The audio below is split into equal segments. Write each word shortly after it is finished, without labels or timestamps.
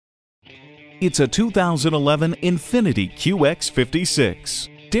It's a 2011 Infiniti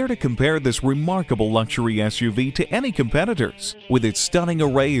QX56. Dare to compare this remarkable luxury SUV to any competitors. With its stunning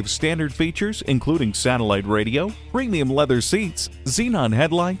array of standard features, including satellite radio, premium leather seats, xenon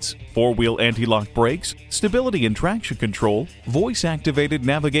headlights, four-wheel anti-lock brakes, stability and traction control, voice-activated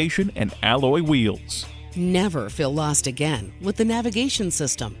navigation, and alloy wheels. Never feel lost again with the navigation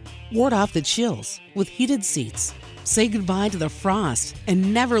system. Ward off the chills with heated seats. Say goodbye to the frost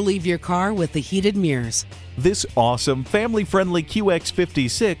and never leave your car with the heated mirrors. This awesome, family-friendly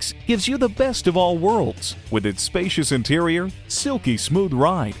QX56 gives you the best of all worlds with its spacious interior, silky smooth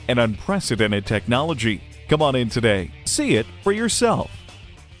ride, and unprecedented technology. Come on in today. See it for yourself.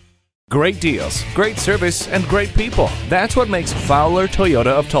 Great deals, great service, and great people. That's what makes Fowler Toyota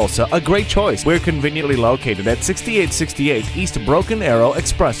of Tulsa a great choice. We're conveniently located at 6868 East Broken Arrow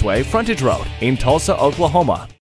Expressway, Frontage Road in Tulsa, Oklahoma.